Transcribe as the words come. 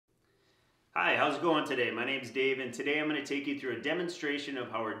Hi, how's it going today? My name's Dave, and today I'm going to take you through a demonstration of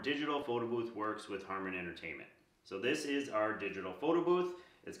how our digital photo booth works with Harmon Entertainment. So this is our digital photo booth.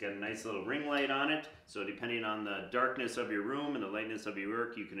 It's got a nice little ring light on it, so depending on the darkness of your room and the lightness of your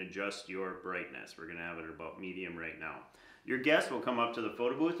work, you can adjust your brightness. We're going to have it about medium right now. Your guests will come up to the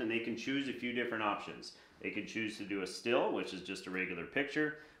photo booth and they can choose a few different options. They can choose to do a still, which is just a regular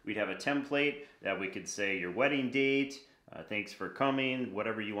picture. We'd have a template that we could say your wedding date, thanks for coming,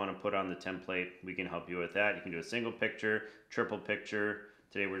 whatever you want to put on the template, we can help you with that. You can do a single picture, triple picture.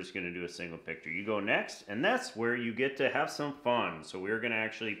 Today we're just going to do a single picture. You go next, and that's where you get to have some fun. So we're going to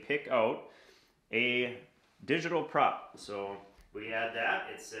actually pick out a digital prop. So we add that.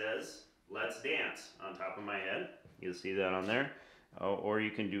 It says, "Let's dance" on top of my head. You'll see that on there. Or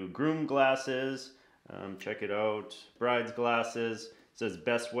you can do groom glasses. Check it out. Bride's glasses. It says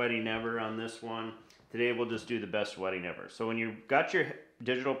 "Best Wedding Ever" on this one. Today we'll just do the best wedding ever. So when you've got your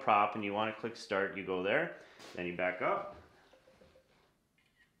digital prop and you want to click start, you go there, then you back up,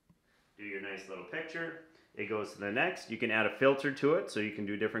 do your nice little picture. It goes to the next. You can add a filter to it, so you can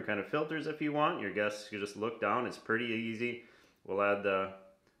do different kind of filters if you want. Your guests can just look down. It's pretty easy. We'll add the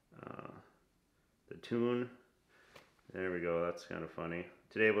tune. There we go. That's kind of funny.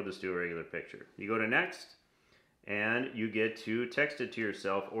 Today we'll just do a regular picture. You go to next, and you get to text it to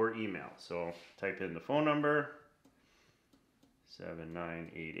yourself or email. So type in the phone number,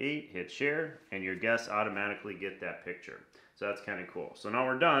 7988, hit share, and your guests automatically get that picture. So that's kind of cool. So now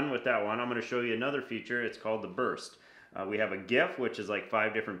we're done with that one. I'm going to show you another feature. It's called the burst. We have a GIF, which is like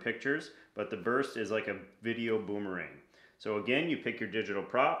 5 different pictures, but the burst is like a video boomerang. So again, you pick your digital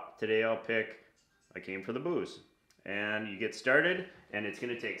prop. Today I'll pick, I came for the booze. And you get started, and it's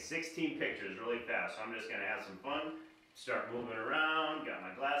going to take 16 pictures really fast. So I'm just going to have some fun, start moving around, got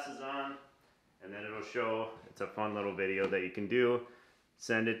my glasses on, and then it'll show. It's a fun little video that you can do.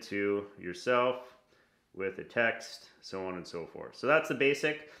 Send it to yourself with a text, so on and so forth. So that's the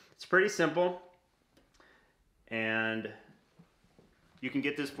basic. It's pretty simple, and you can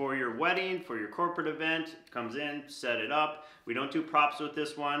get this for your wedding, for your corporate event. It comes in, set it up. We don't do props with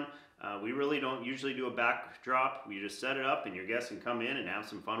this one. We really don't usually do a backdrop. We just set it up and your guests can come in and have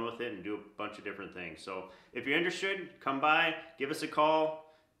some fun with it and do a bunch of different things. So if you're interested, come by, give us a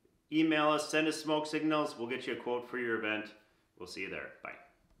call, email us, send us smoke signals. We'll get you a quote for your event. We'll see you there. Bye.